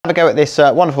a go at this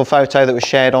wonderful photo that was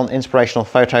shared on Inspirational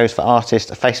Photos for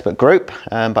Artists Facebook group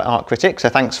by Art Critics. So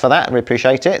thanks for that, I really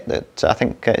appreciate it. I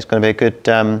think it's going to be a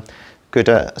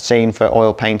good scene for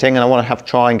oil painting, and I want to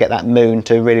try and get that moon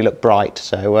to really look bright.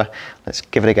 So let's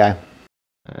give it a go.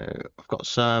 I've got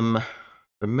some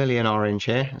vermilion orange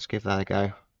here. Let's give that a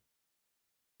go,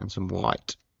 and some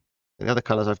white. The other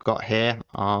colours I've got here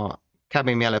are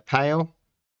cadmium yellow pale,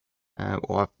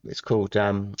 or it's called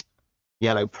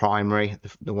yellow primary,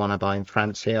 the one I buy in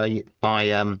France here. I buy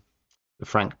the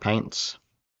Frank paints,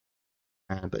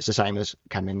 but it's the same as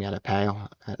cadmium yellow pale.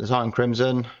 There's iron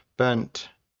crimson, burnt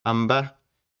umber.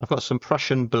 I've got some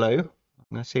Prussian blue.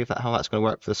 I'm going to see how that's going to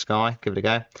work for the sky. Give it a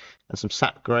go. And some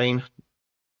sap green.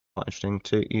 Quite interesting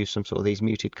to use some sort of these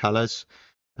muted colours.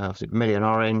 Vermilion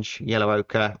orange, yellow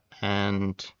ochre,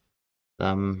 and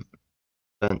some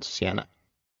burnt sienna.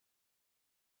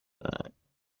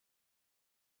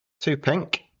 Two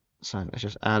pink, so let's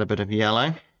just add a bit of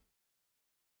yellow.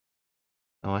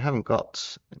 Oh, I haven't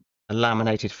got a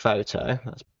laminated photo.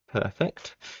 That's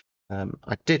perfect.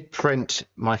 I did print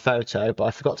my photo, but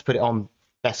I forgot to put it on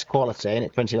best quality, and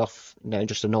it printed off,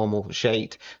 just a normal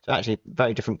sheet. So actually,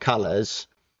 very different colours.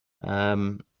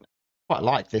 Quite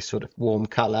like this sort of warm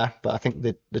colour, but I think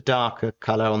the darker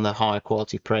colour on the higher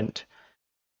quality print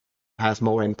has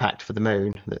more impact for the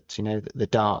moon. That the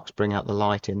darks bring out the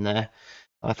light in there.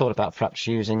 I thought about perhaps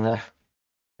using the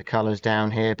colours down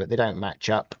here, but they don't match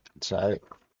up, so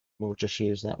we'll just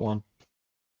use that one.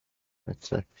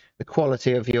 But the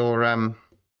quality of your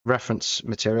reference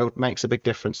material makes a big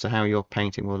difference to how your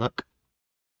painting will look.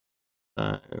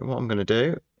 So what I'm going to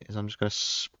do is I'm just going to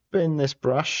spin this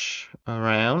brush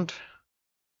around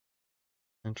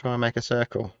and try and make a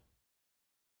circle.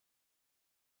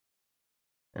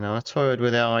 I toyed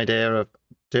with the idea of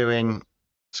doing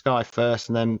sky first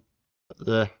and then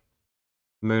the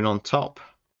moon on top.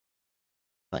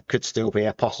 That could still be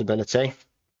a possibility,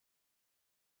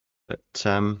 but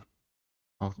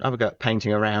I'll have a go at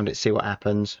painting around it, see what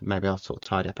happens. Maybe I'll sort of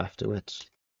tidy up afterwards.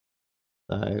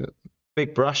 So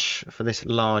big brush for this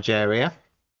large area.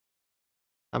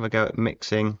 Have a go at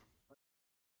mixing.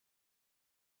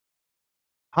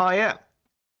 Hiya,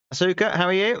 Asuka, how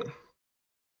are you?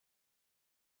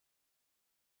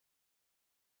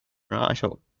 Right, I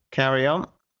shall carry on.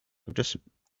 I'll just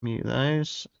mute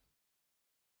those.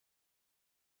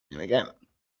 There we go.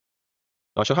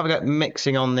 I shall have a go at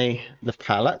mixing on the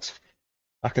palette.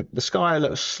 The sky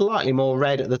looks slightly more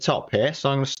red at the top here, so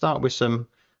I'm going to start with some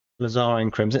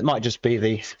Lazarian crimson. It might just be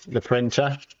the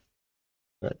printer,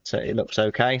 but it looks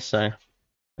okay, so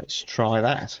let's try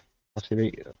that.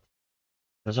 Obviously,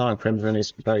 the Lazarian crimson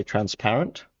is very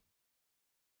transparent.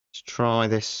 Let's try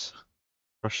this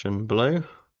Prussian blue.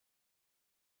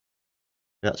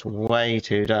 That's way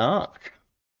too dark.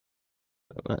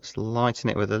 So let's lighten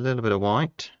it with a little bit of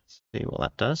white. See what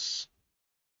that does.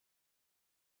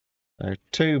 So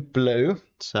too blue.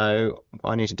 So what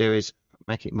I need to do is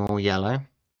make it more yellow.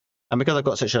 And because I've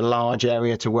got such a large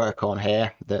area to work on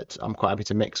here, that I'm quite happy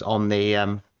to mix on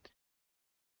the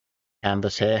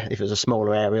canvas here. If it was a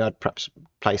smaller area, I'd perhaps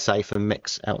play safe and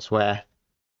mix elsewhere.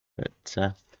 But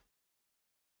a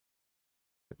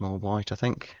bit more white, I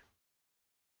think.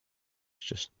 Let's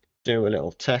just do a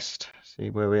little test, see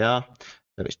where we are.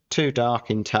 So it's too dark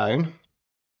in tone,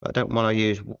 but I don't want to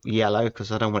use yellow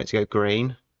because I don't want it to go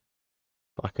green.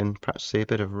 But I can perhaps see a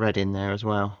bit of red in there as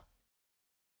well.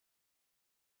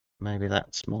 Maybe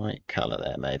that's my colour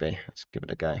there, maybe. Let's give it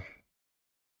a go.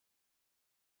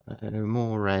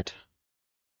 More red.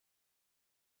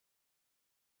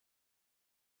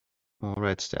 More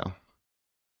red still.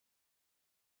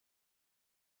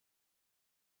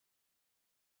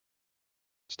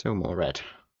 Still more red.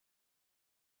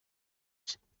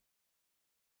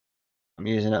 I'm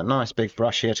using a nice big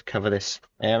brush here to cover this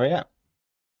area.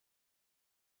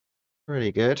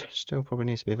 Really good. Still probably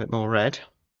needs to be a bit more red.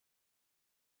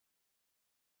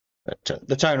 But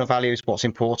the tonal value is what's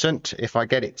important. If I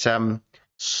get it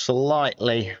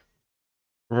slightly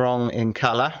wrong in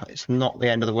colour, it's not the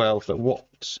end of the world. But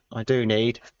what I do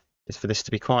need is for this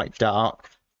to be quite dark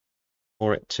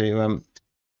for it to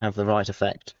have the right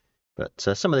effect. But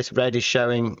some of this red is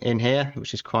showing in here,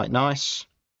 which is quite nice.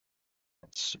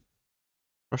 It's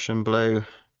Prussian blue,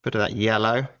 bit of that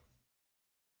yellow.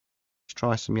 Let's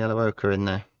try some yellow ochre in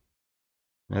there.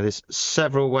 Now, there's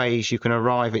several ways you can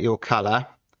arrive at your colour,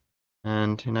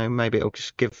 and maybe it'll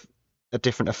just give a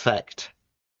different effect.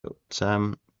 But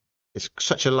it's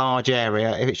such a large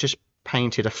area. If it's just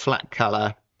painted a flat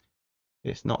colour,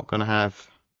 it's not going to have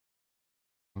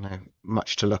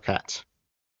much to look at.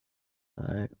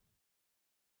 So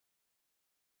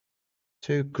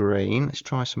too green. Let's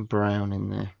try some brown in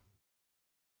there.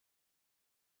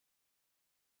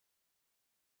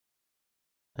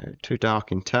 So too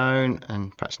dark in tone,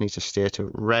 and perhaps need to steer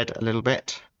to red a little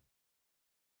bit.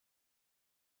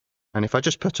 And if I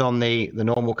just put on the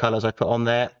normal colours I put on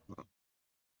there,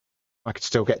 I could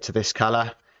still get to this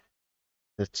colour.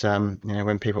 That you know,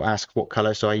 when people ask what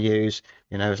colours do I use,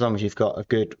 you know, as long as you've got a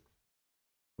good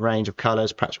range of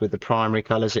colours, perhaps with the primary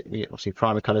colours, obviously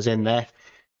primary colours in there,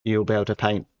 you'll be able to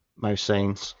paint most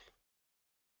scenes.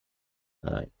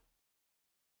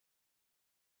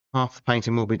 Half the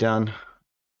painting will be done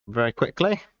very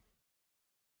quickly.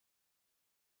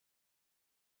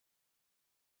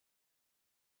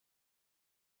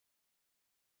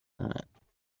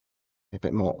 A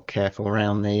bit more careful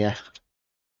around the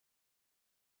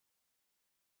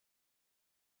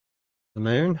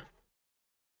moon.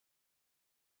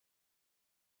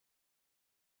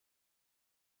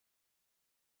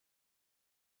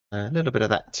 A little bit of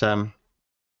that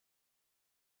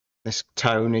this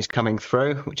tone is coming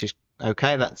through, which is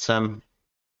okay. That's going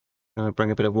to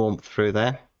bring a bit of warmth through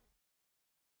there.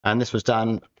 And this was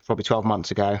done probably 12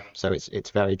 months ago, so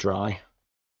it's very dry.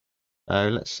 So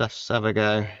let's just have a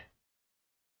go.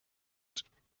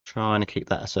 Trying to keep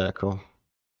that a circle.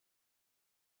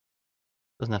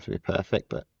 Doesn't have to be perfect,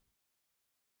 but.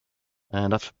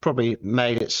 And I've probably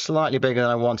made it slightly bigger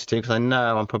than I wanted to, because I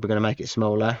know I'm probably going to make it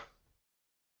smaller.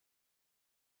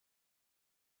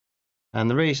 And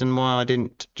the reason why I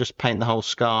didn't just paint the whole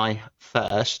sky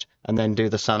first and then do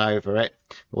the sun over it,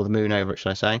 or the moon over it,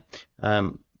 should I say,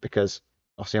 because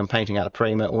obviously I'm painting out a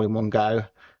primer all in one go.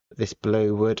 This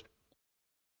blue would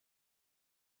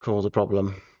cause a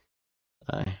problem.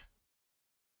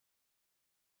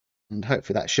 And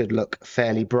hopefully that should look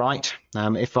fairly bright.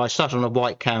 If I started on a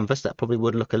white canvas, that probably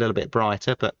would look a little bit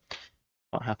brighter, but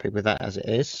quite happy with that as it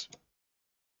is.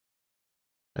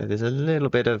 So there's a little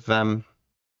bit of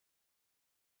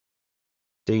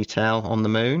detail on the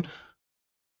moon.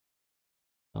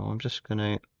 So I'm just going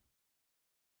to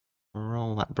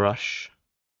roll that brush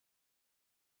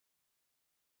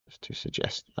just to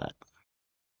suggest that.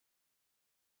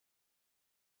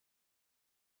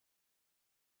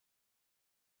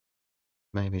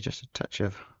 Maybe just a touch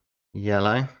of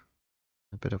yellow,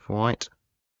 a bit of white.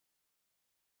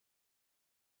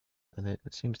 And it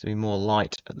seems to be more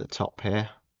light at the top here.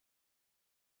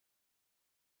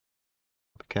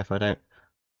 Be careful I don't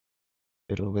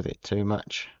fiddle with it too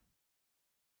much.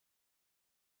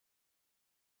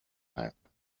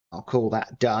 I'll call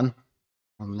that done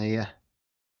on the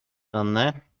done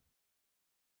there.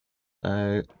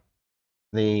 So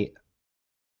the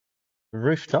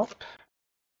rooftop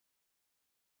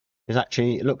is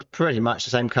actually, it looks pretty much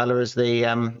the same color as the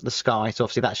sky. So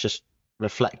obviously that's just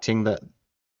reflecting the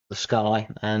sky,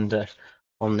 and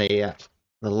on the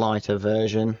lighter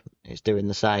version it's doing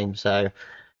the same. So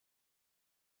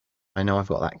I know I've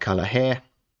got that color here,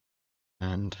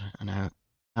 and I know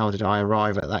how did I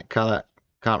arrive at that color,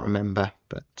 can't remember,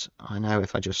 but I know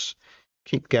if I just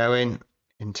keep going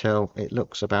until it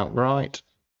looks about right,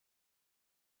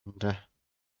 and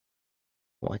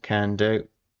what I can do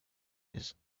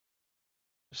is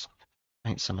just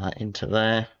paint some of that into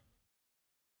there.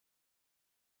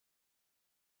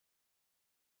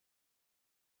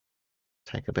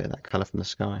 Take a bit of that colour from the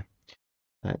sky.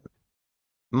 It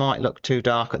might look too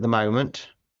dark at the moment,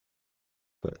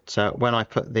 but when I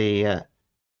put the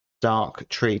dark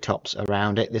tree tops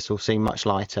around it, this will seem much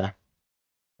lighter.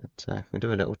 But if we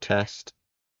do a little test,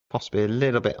 possibly a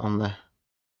little bit on the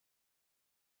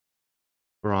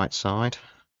bright side,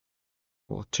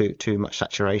 or too much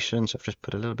saturation, so I've just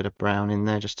put a little bit of brown in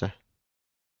there just to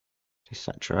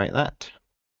desaturate that.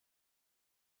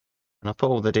 And I'll put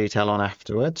all the detail on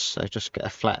afterwards, so just get a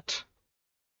flat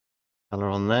colour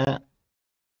on there.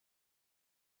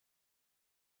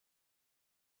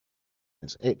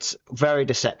 It's very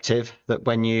deceptive that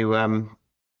when you you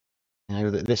know,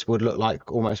 that this would look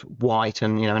like almost white,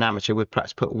 and you know, an amateur would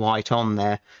perhaps put white on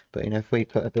there, but you know, if we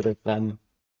put a bit of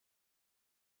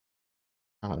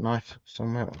knife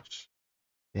somewhere,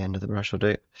 the end of the brush will do.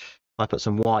 If I put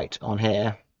some white on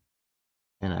here,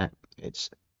 you know,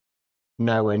 it's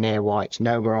nowhere near white,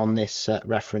 nowhere on this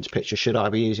reference picture should I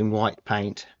be using white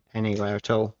paint anywhere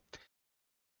at all.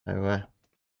 So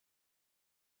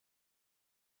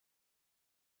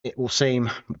it will seem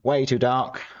way too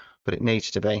dark, but it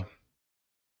needs to be.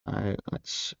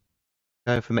 Let's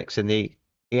go for mixing the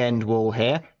end wall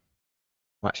here.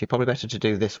 Well, actually, probably better to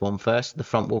do this one first, the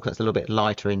front wall, because it's a little bit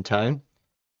lighter in tone.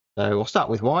 So we'll start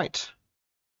with white.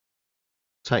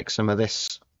 Take some of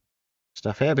this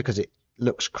stuff here because it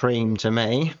looks cream to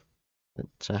me.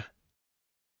 But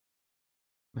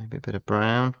maybe a bit of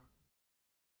brown.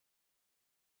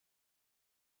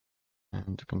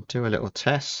 And I can do a little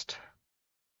test.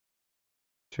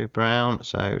 Too brown,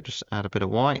 so just add a bit of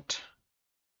white.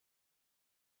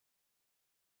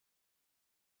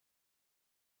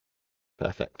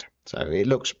 Perfect. So it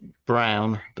looks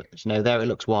brown, but there it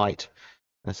looks white.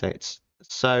 I say it's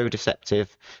so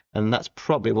deceptive, and that's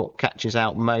probably what catches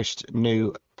out most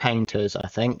new painters, I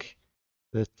think.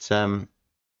 That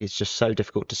it's just so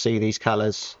difficult to see these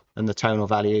colours and the tonal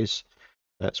values.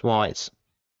 That's why it's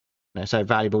so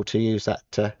valuable to use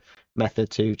that method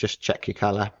to just check your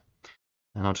colour.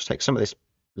 And I'll just take some of this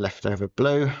leftover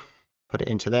blue, put it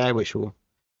into there, which will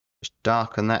just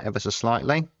darken that ever so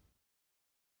slightly.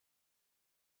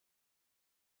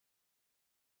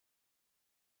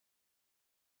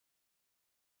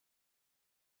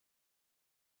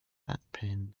 That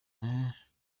pin there,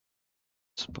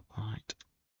 spotlight,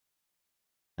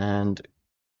 and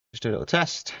just do a little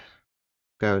test.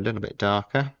 Go a little bit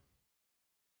darker.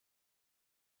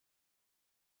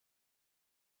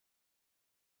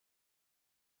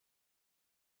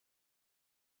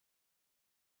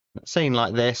 A scene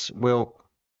like this will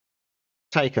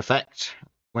take effect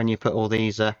when you put all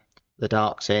these the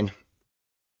darks in.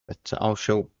 But I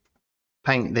shall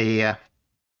paint the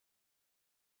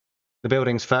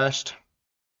buildings first,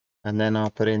 and then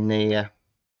I'll put in the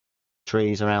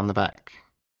trees around the back,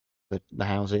 the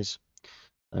houses.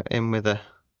 So in with a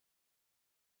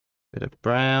bit of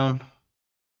brown, bit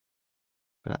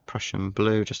of that Prussian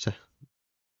blue, just to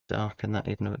darken that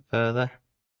even a bit further.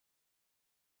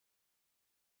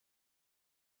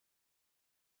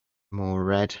 More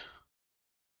red.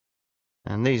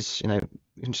 And these, you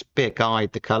can just be a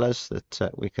guide, the colours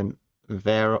that we can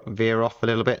veer off a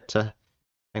little bit to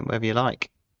paint wherever you like.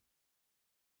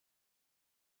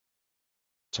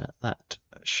 So that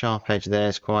sharp edge there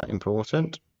is quite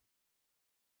important.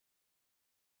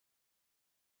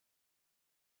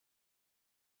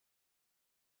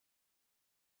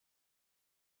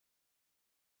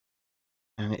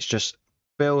 And it's just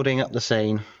building up the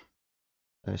scene.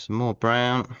 There's some more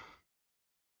brown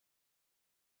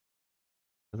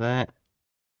there.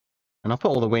 And I'll put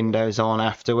all the windows on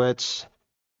afterwards.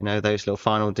 Those little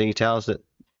final details that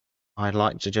I'd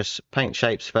like to just paint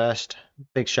shapes first,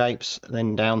 big shapes,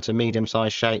 then down to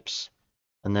medium-sized shapes,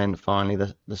 and then finally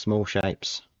the small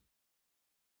shapes.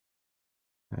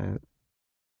 So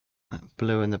that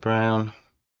blue and the brown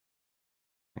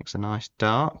makes a nice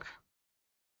dark.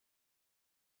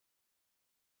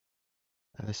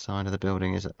 This side of the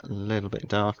building is a little bit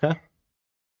darker.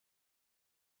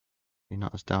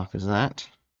 Not as dark as that.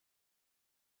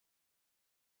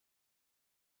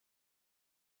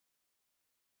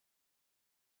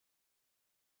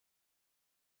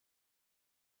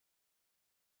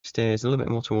 Steers a little bit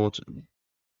more towards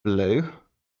blue.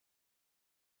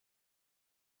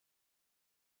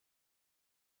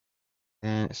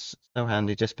 And it's so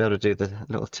handy just to be able to do the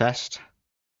little test.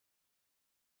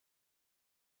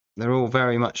 They're all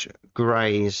very much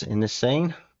greys in this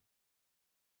scene.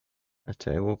 But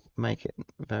we'll make it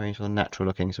very sort of natural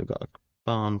looking. So we've got a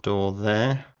barn door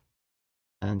there.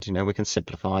 And we can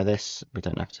simplify this. We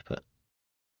don't have to put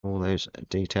all those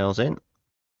details in.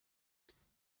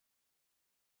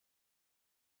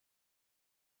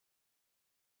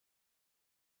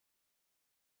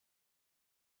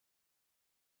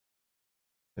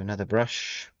 Another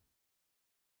brush.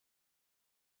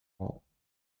 Oh,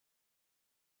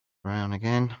 brown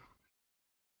again.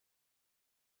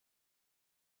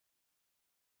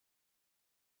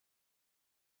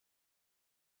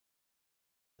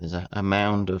 There's a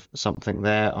mound of something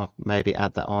there. I'll maybe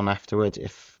add that on afterwards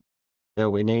if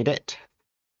we need it.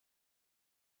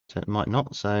 So it might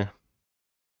not. So to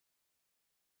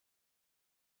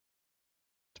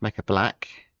make a black,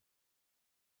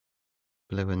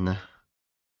 blue and the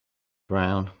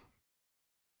brown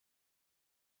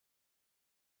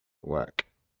work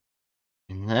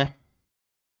in there.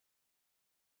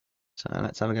 So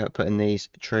let's have a go at putting these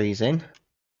trees in.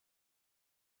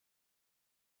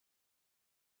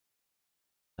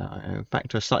 Back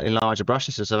to a slightly larger brush.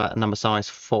 This is about number size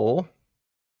 4.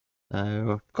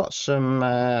 I've got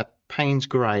some Payne's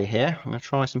Grey here. I'm going to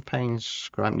try some Payne's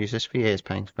Grey. I haven't used this for years,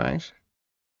 Payne's Greys.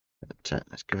 But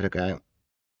let's give it a go.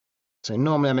 So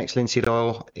normally I mix linseed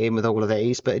oil in with all of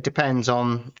these, but it depends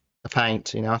on the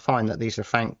paint. I find that these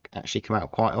actually come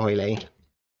out quite oily.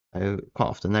 So quite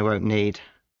often they won't need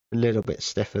a little bit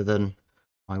stiffer than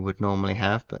I would normally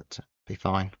have, but be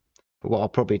fine. But what I'll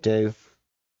probably do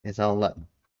is I'll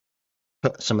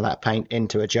put some of that paint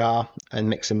into a jar and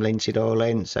mix some linseed oil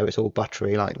in so it's all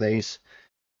buttery like these.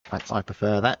 I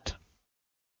prefer that.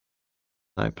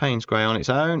 So Payne's grey on its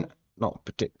own, not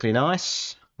particularly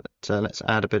nice, but let's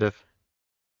add a bit of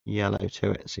yellow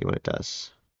to it and see what it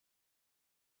does.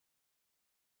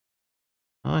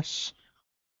 Nice.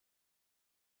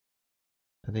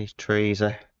 So these trees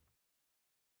are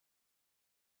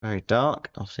very dark.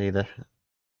 Obviously the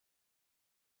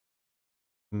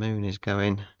moon is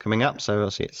coming up, so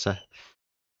obviously it's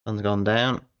sun's gone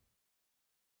down.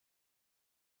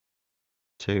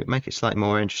 To make it slightly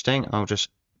more interesting, I'll just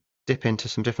dip into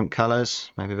some different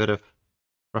colours, maybe a bit of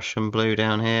Russian blue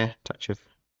down here, touch of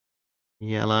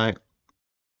yellow,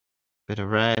 bit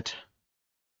of red,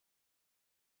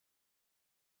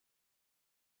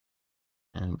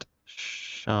 and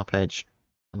sharp edge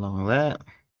along there.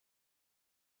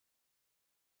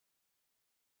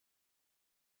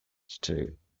 Just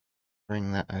to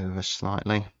bring that over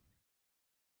slightly.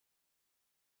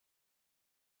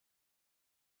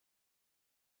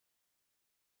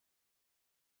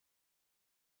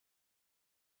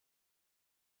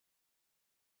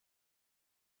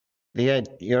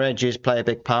 Your edges play a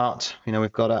big part. You know,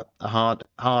 we've got a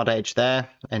hard edge there,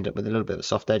 end up with a little bit of a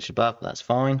soft edge above, that's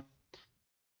fine.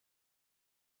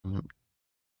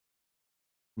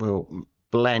 We'll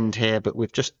blend here, but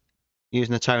we've just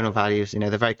using the tonal values, you know,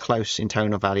 they're very close in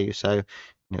tonal value, so you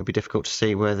know, it'll be difficult to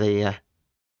see where the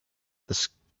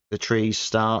trees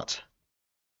start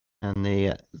and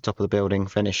the top of the building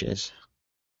finishes.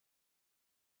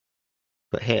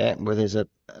 But here, where there's a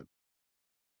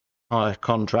higher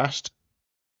contrast,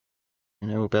 you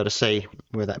know, we'll be able to see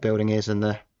where that building is and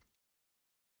the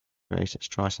trees. Let's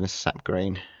try some of this sap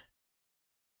green.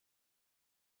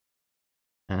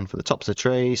 And for the tops of the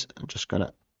trees, I'm just going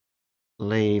to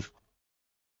leave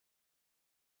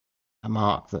a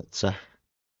mark that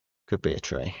could be a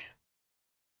tree.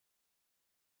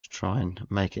 Just try and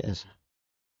make it as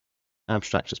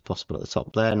abstract as possible at the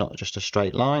top there, not just a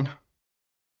straight line.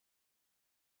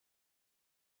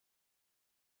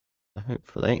 So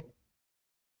hopefully,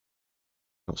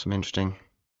 got some interesting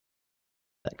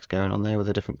text going on there with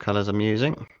the different colours I'm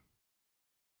using.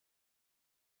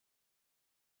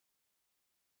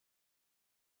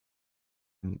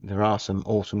 There are some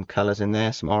autumn colours in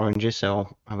there, some oranges, so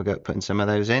I'll have a go at putting some of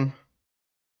those in.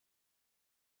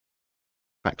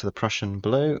 Back to the Prussian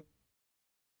blue.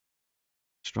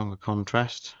 Stronger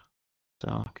contrast.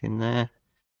 Dark in there.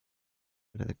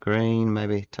 Bit of the green,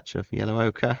 maybe a touch of yellow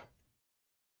ochre.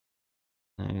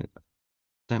 Now,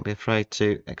 don't be afraid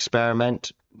to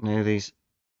experiment. You know, these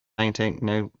painting, you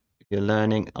know, if you're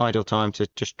learning, ideal time to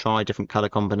just try different colour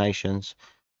combinations.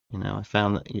 You know, I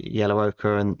found that yellow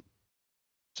ochre and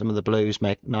some of the blues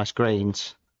make nice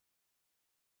greens.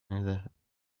 You know, the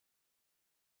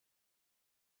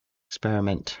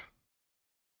experiment.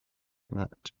 That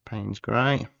Payne's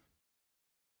grey.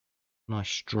 Nice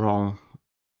strong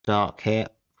dark here.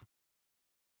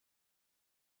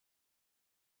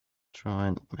 Try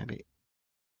and maybe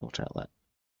sort out that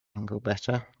angle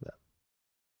better. But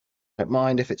don't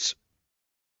mind if it's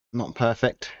not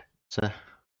perfect. It's a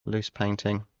loose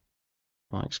painting.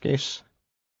 My excuse.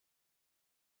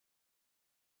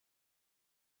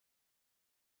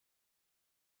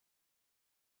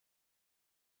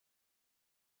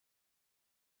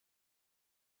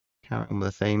 Carry on with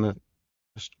the theme of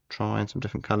just trying some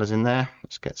different colours in there.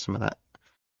 Let's get some of that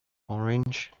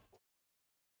orange.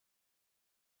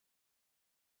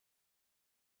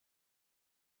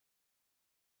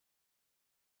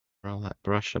 Roll that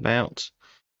brush about.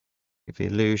 Give the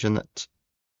illusion that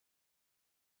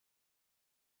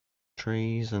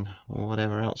trees and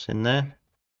whatever else in there.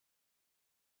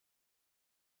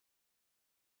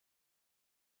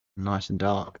 Nice and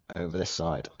dark over this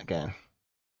side again.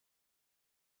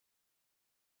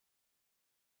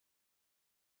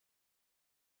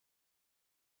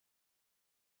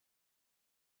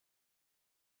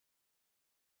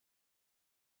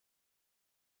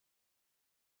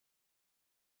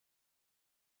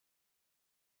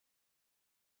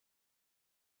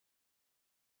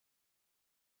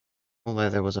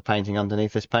 Although there was a painting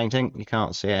underneath this painting, you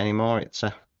can't see it anymore. It's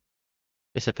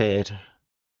disappeared,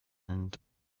 and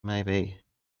maybe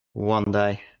one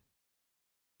day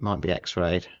it might be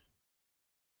X-rayed.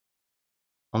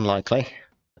 Unlikely,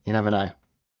 but you never know.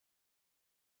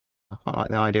 I quite like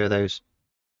the idea of those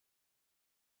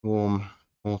warm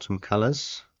autumn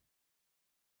colours.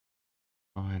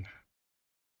 Fine,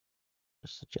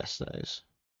 just suggest those.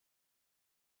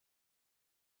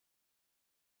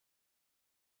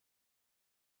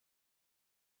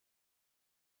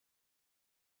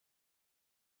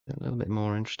 A little bit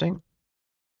more interesting.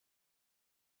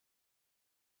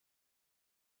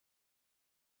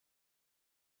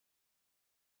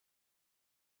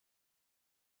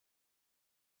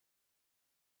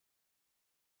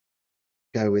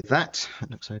 go with that.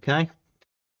 It looks okay.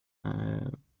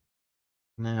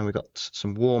 Now we've got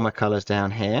some warmer colours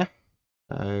down here.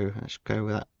 So let's go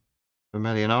with that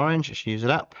vermilion orange. Let's use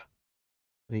it up.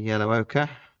 The yellow ochre.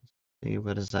 See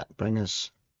where does that bring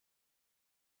us.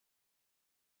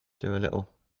 Do a little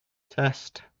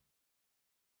test.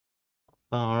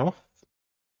 Far off.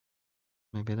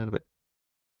 Maybe a little bit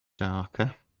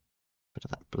darker. Bit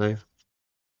of that blue.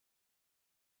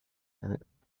 And it's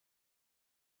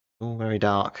all very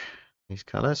dark, these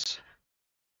colours.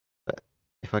 But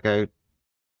if I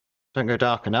don't go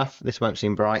dark enough, this won't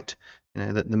seem bright. You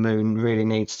know that the moon really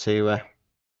needs to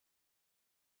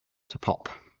pop.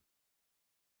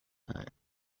 Right.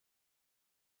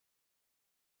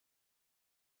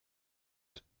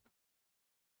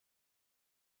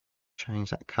 Change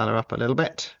that colour up a little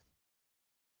bit.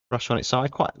 Brush on its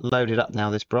side, quite loaded up now,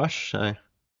 this brush, so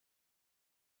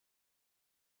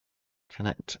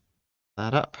connect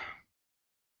that up.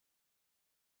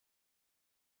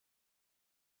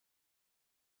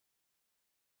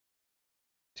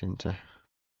 Into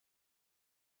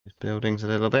these buildings a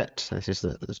little bit. So this is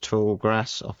the tall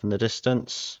grass off in the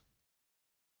distance.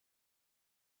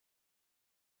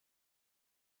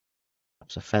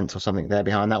 Perhaps a fence or something there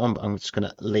behind that one, but I'm just going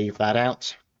to leave that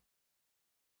out.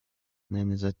 And then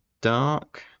there's a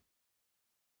dark.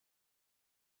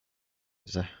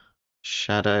 There's a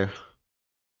shadow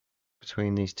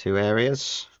between these two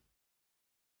areas.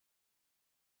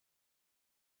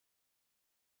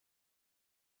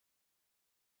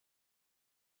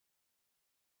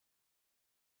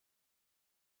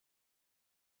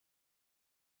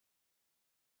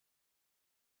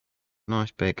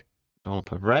 Nice big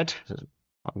dollop of red. It's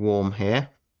quite warm here.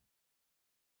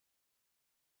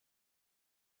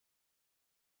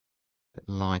 A bit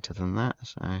lighter than that,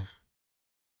 so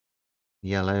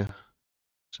yellow,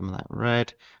 some of that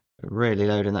red. Really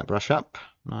loading that brush up.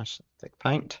 Nice thick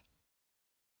paint.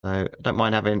 So I don't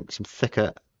mind having some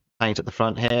thicker paint at the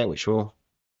front here, which will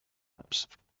perhaps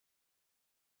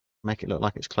make it look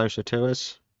like it's closer to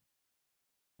us.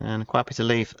 And quite happy to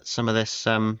leave some of this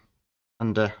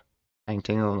under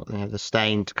painting, or the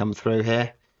stain to come through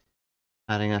here,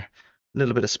 adding a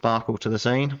little bit of sparkle to the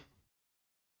scene.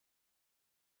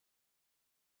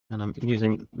 And I'm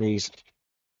using these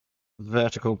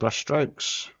vertical brush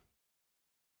strokes,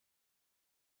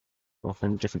 off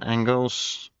in different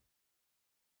angles.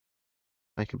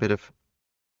 Make a bit of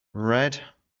red.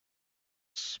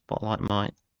 Spotlight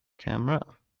my camera.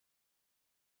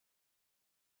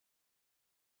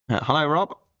 Hello,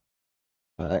 Rob.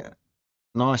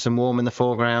 Nice and warm in the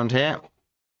foreground here.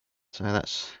 So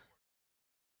that's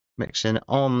mixing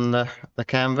on the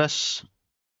canvas.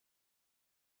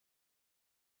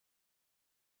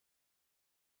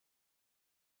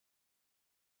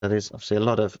 So there's obviously a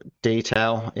lot of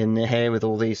detail in here with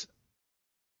all these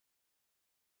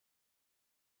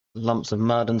lumps of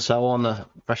mud and so on, the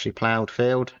freshly ploughed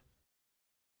field.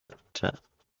 But,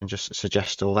 and just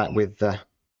suggest all that with the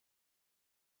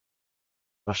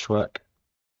brushwork.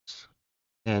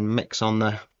 And mix on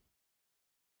the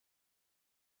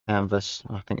canvas,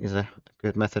 I think, is a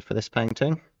good method for this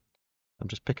painting. I'm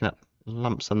just picking up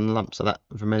lumps and lumps of that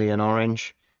vermilion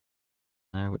orange,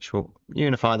 which will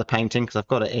unify the painting, because I've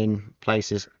got it in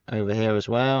places over here as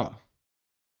well.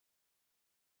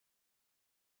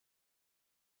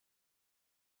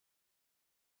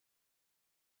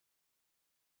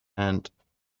 And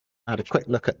I had a quick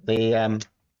look at the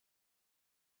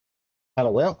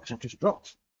colour wheel, which I've just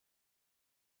dropped.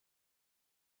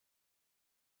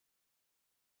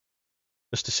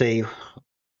 Just to see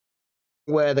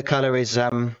where the colour is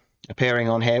appearing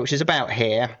on here, which is about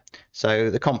here. So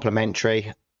the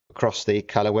complementary across the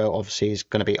colour wheel obviously is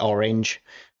going to be orange.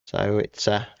 So it's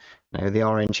the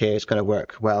orange here is going to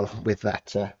work well with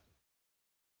that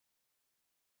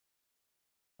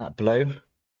that blue.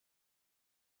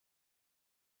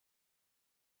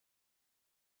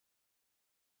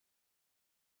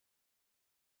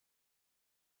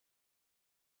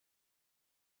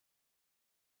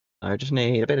 I just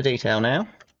need a bit of detail now.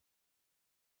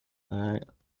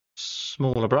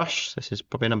 Smaller brush. This is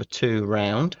probably number 2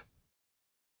 round.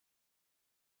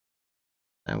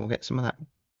 And we'll get some of that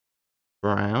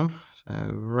brown. So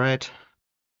red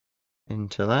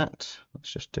into that.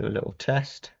 Let's just do a little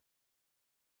test.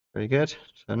 Very good.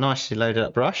 So nicely loaded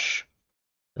up brush.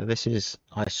 So this is,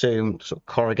 I assume, sort of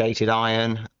corrugated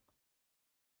iron,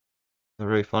 the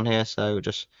roof on here. So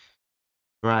just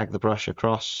drag the brush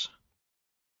across.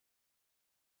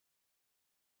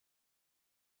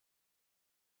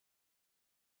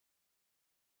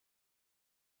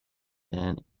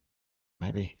 And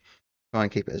maybe try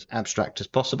and keep it as abstract as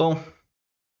possible.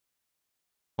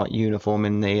 quite uniform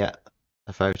in the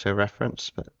photo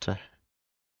reference, but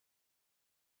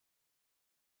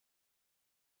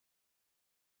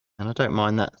and I don't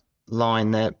mind that line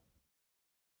there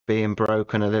being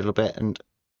broken a little bit and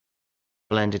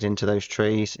blended into those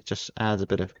trees. It just adds a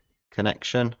bit of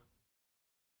connection.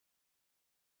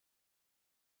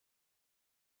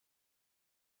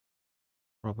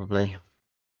 Probably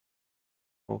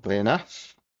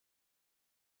enough.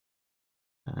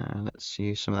 Let's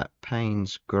use some of that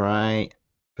Payne's grey,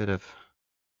 bit of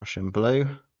Russian blue,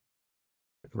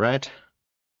 red,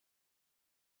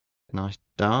 nice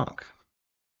dark,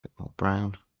 a bit more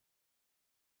brown.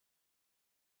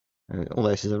 All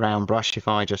this is a round brush. If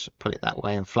I just put it that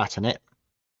way and flatten it,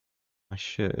 I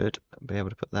should be able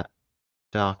to put that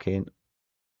dark in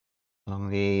along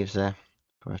the eaves there.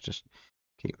 I just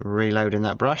keep reloading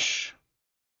that brush.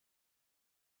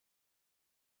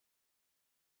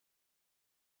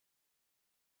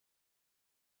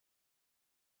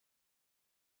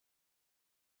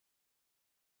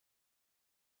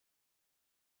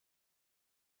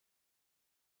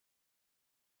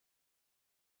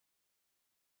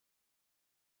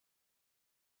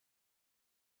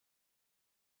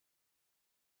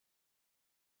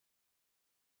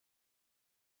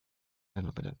 A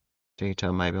little bit of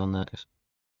detail maybe on that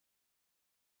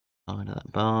side of that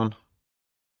barn.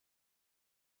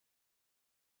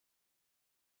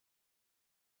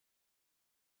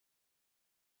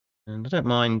 And I don't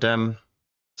mind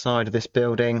side of this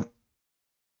building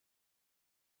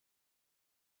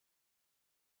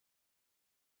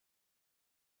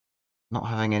not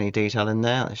having any detail in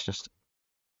there. Let's just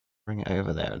bring it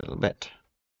over there a little bit.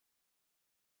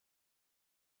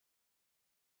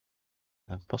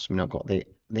 I've possibly not got the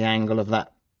angle of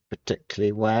that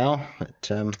particularly well, but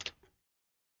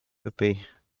could be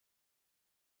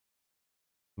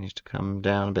needs to come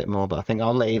down a bit more, but I think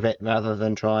I'll leave it rather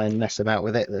than try and mess about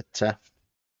with it. That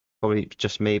probably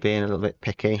just me being a little bit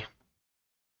picky.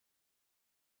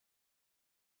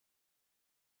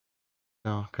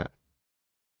 Darker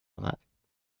on that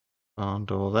barn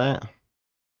door there.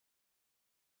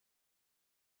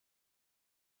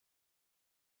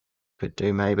 Could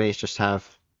do maybe is just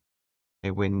have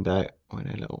a window with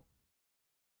a little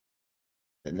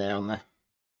bit there on the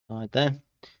side there.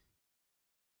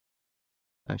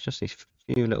 So it's just these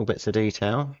few little bits of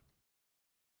detail.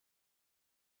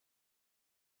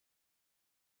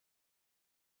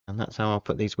 And that's how I'll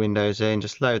put these windows in.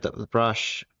 Just load up the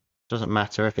brush. Doesn't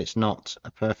matter if it's not a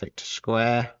perfect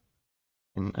square.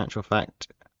 In actual fact,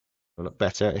 it will look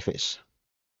better if it's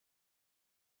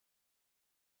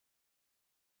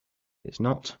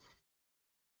not.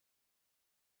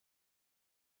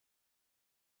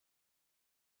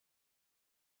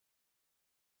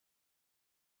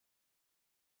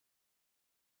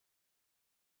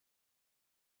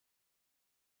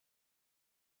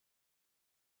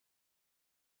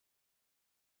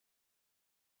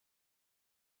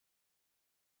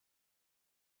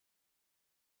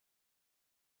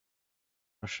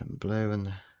 Russian blue and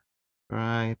the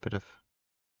grey, bit of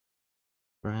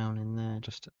brown in there,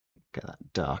 just to get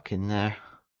that dark in there.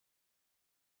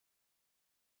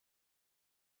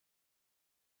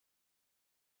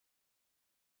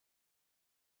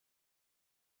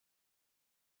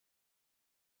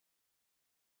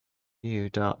 Few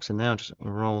darks in there. I'll just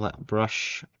roll that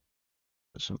brush,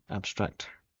 put some abstract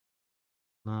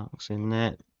marks in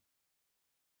there.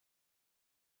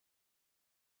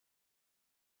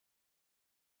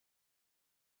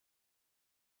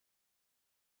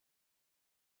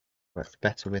 Worked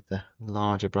better with the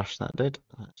larger brush that did.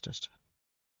 That's just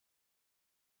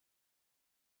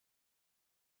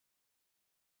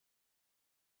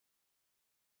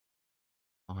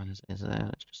fine as it is there.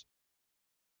 Let's just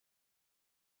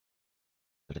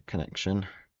bit of connection.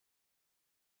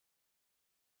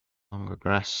 Longer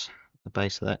grass at the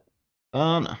base of that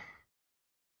barn.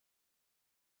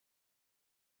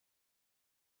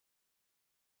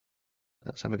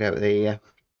 Let's have a go at the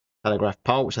telegraph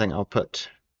pole, which I think I'll put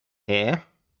here.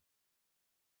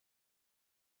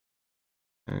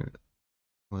 It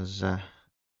was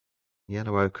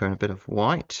yellow ochre and a bit of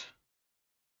white.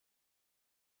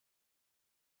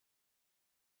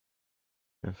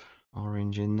 Bit of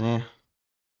orange in there.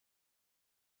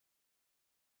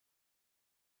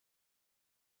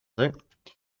 So,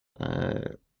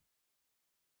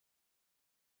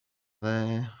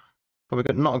 there.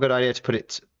 Probably not a good idea to put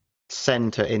it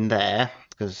center in there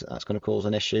because that's going to cause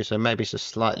an issue. So maybe it's just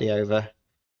slightly over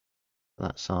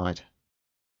that side.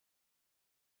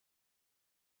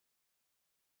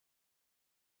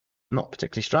 Not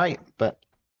particularly straight, but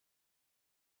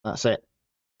that's it.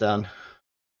 Done.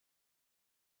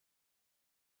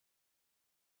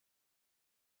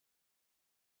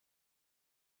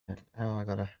 Oh, I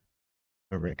got a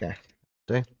rigger.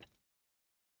 Do.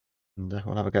 And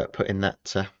we'll have a go at putting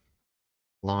that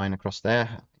line across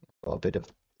there. Got a bit of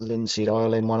linseed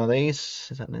oil in one of these.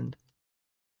 Is that linseed?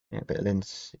 Yeah, a bit of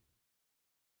linseed.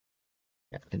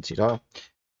 Yeah, linseed oil.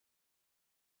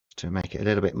 Just to make it a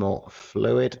little bit more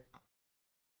fluid.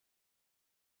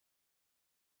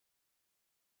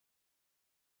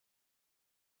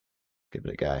 Give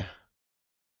it a go.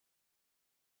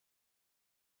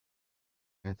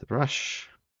 With the brush.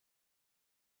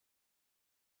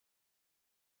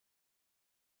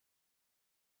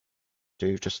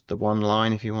 Do just the one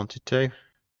line if you wanted to.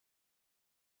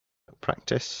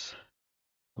 Practice.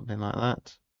 Something like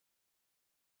that.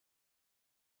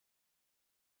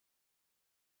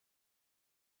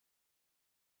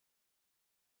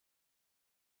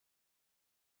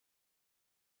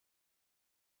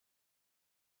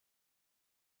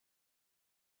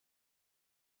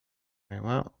 Very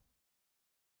well.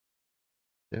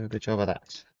 Do a good job of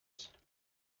that.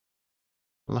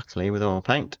 Luckily, with oil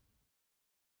paint,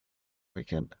 we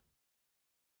can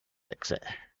fix it.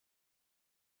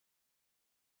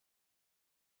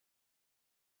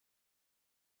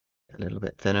 A little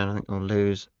bit thinner, I think we'll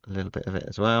lose a little bit of it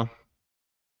as well.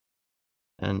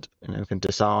 And we can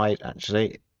decide,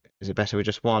 actually, is it better with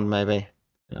just one, maybe?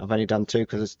 I've only done two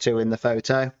because there's two in the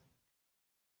photo.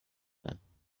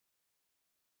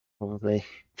 Probably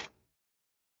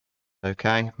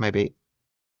okay, maybe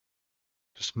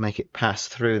just make it pass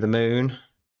through the moon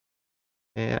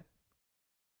here.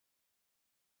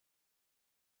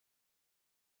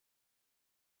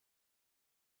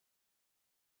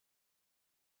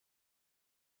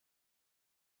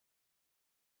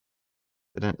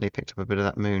 Evidently picked up a bit of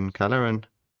that moon colour and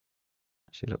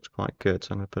actually looks quite good, so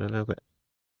I'm going to put a little bit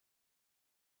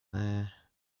there.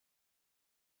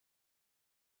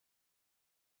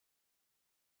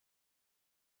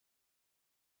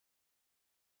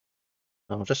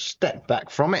 I'll just step back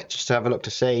from it just to have a look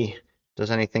to see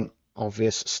does anything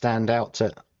obvious stand out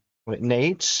to what it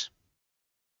needs.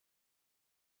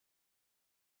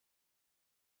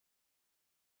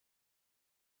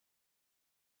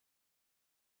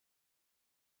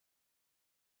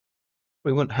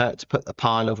 We wouldn't hurt to put the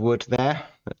pile of wood there,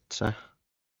 but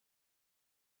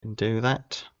can do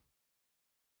that.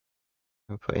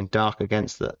 We'll put in dark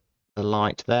against the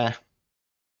light there.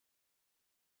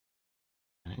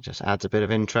 And it just adds a bit of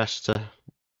interest to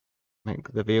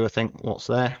make the viewer think what's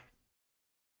there.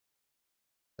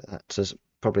 That's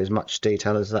probably as much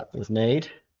detail as that would need.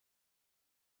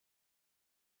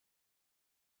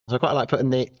 So I quite like putting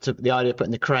the idea of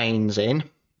putting the cranes in,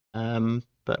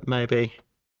 but maybe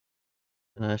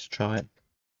let's try it.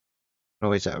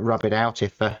 Always rub it out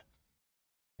if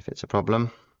it's a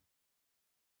problem.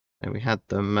 And we had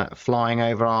them flying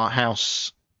over our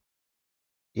house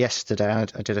yesterday. I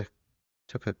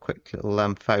took a quick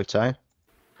little photo,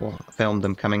 or filmed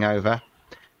them coming over,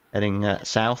 heading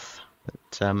south.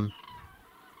 But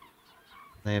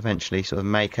they eventually sort of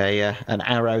make an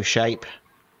arrow shape.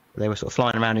 They were sort of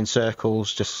flying around in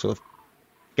circles, just sort of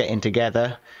getting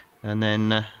together, and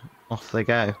then off they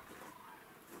go.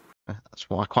 That's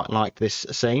why I quite liked this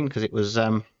scene, because it was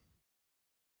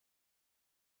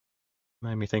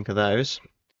made me think of those.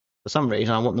 For some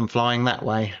reason, I want them flying that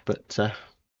way, but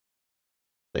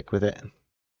stick with it.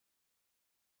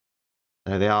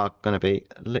 So they are going to be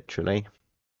literally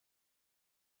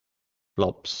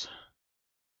blobs.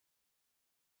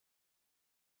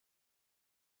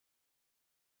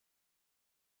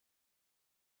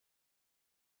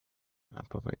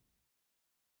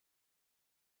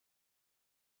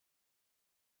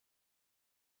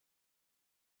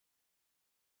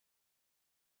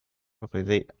 Probably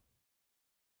the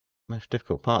most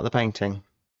difficult part of the painting.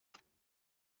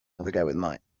 Have a go with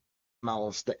my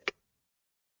mole stick.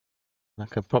 I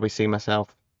can probably see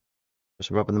myself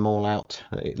just rubbing them all out.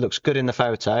 It looks good in the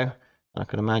photo. I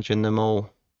can imagine them all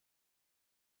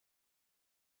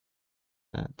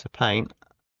to paint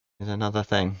is another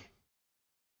thing.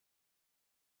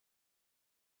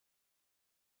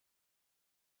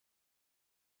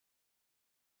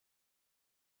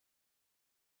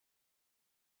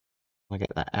 I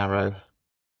get that arrow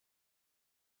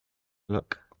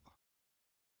look.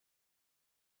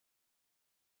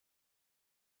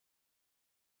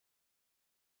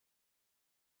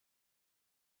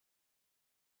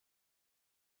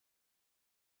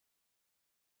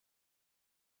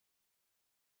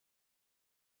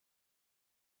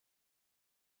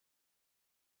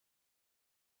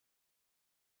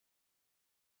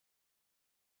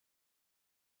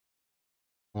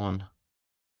 One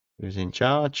who's in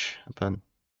charge up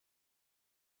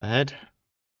ahead.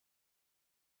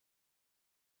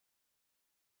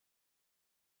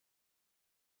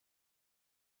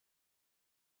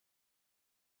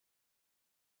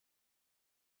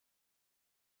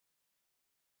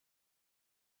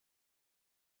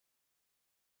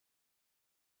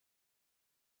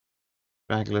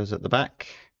 stragglers at the back.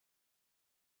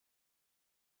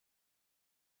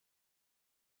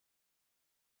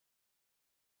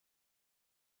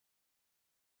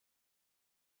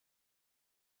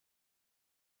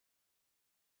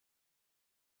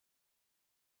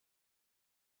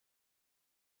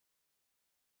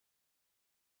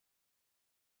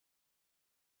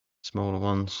 Smaller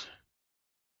ones.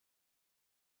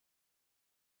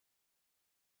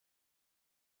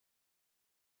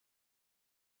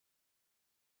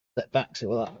 Step back, see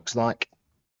what that looks like.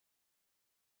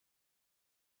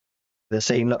 The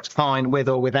scene looks fine with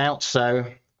or without, so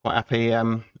quite happy.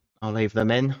 I'll leave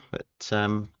them in, but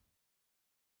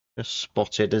just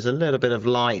spotted there's a little bit of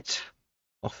light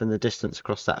off in the distance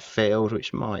across that field,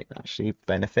 which might actually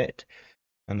benefit.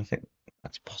 And I think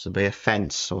that's possibly a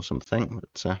fence or something,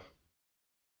 but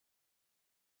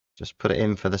just put it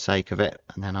in for the sake of it,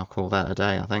 and then I'll call that a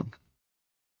day, I think.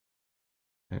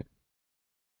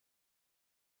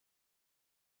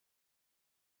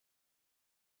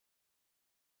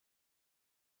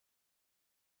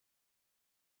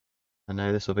 I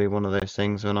know this will be one of those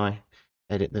things when I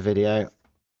edit the video,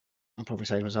 I'll probably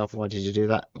say to myself, why did you do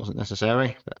that? It wasn't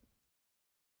necessary, but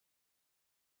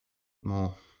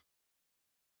more.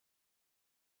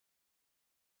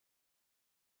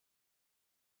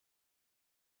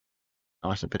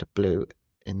 Nice, a bit of blue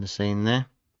in the scene there.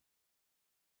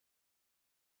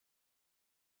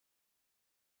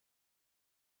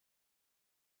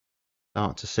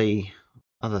 Start to see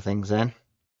other things then.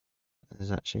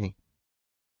 There's actually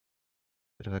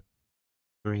a bit of a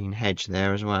green hedge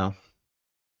there as well.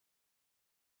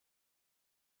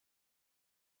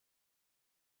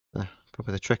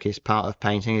 Probably the trickiest part of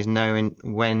painting is knowing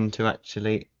when to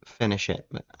actually finish it.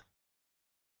 But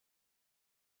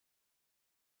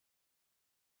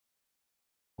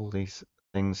all these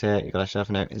things here, you've got to have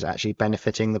to know, is it actually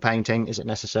benefiting the painting? Is it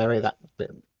necessary? That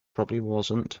bit probably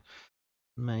wasn't.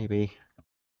 Maybe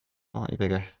slightly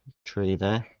bigger tree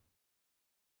there.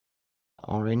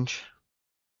 Orange.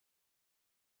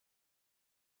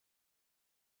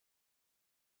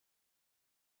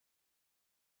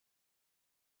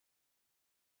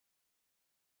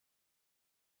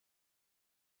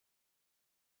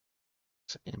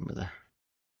 In with a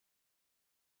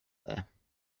there.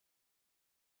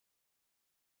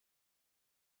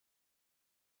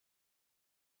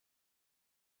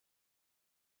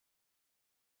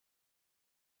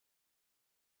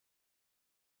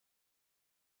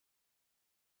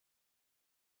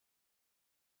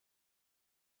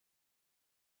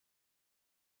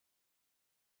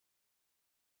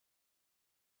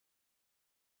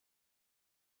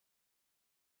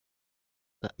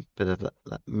 That bit of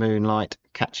that moonlight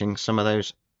catching some of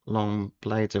those long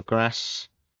blades of grass.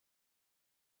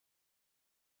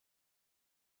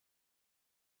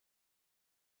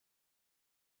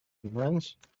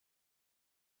 Friends.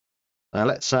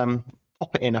 Let's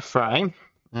pop it in a frame,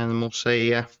 and then we'll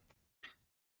see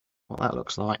what that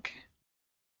looks like.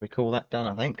 We call that done,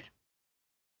 I think.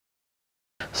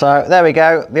 So there we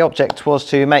go. The object was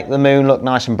to make the moon look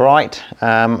nice and bright,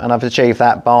 and I've achieved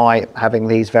that by having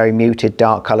these very muted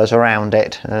dark colours around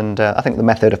it. And I think the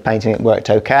method of painting it worked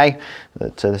okay.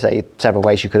 There's several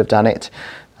ways you could have done it,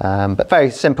 but very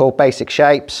simple, basic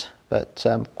shapes, but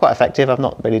quite effective. I've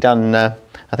not really done,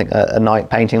 I think, a night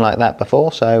painting like that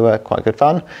before, so quite good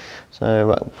fun.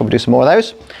 So probably do some more of those.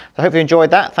 So I hope you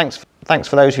enjoyed that. Thanks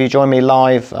for those of you who joined me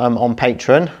live on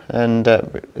Patreon, and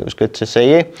it was good to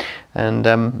see you.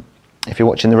 And if you're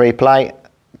watching the replay,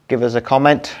 give us a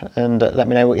comment and let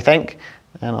me know what you think,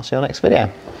 and I'll see you on the next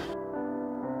video.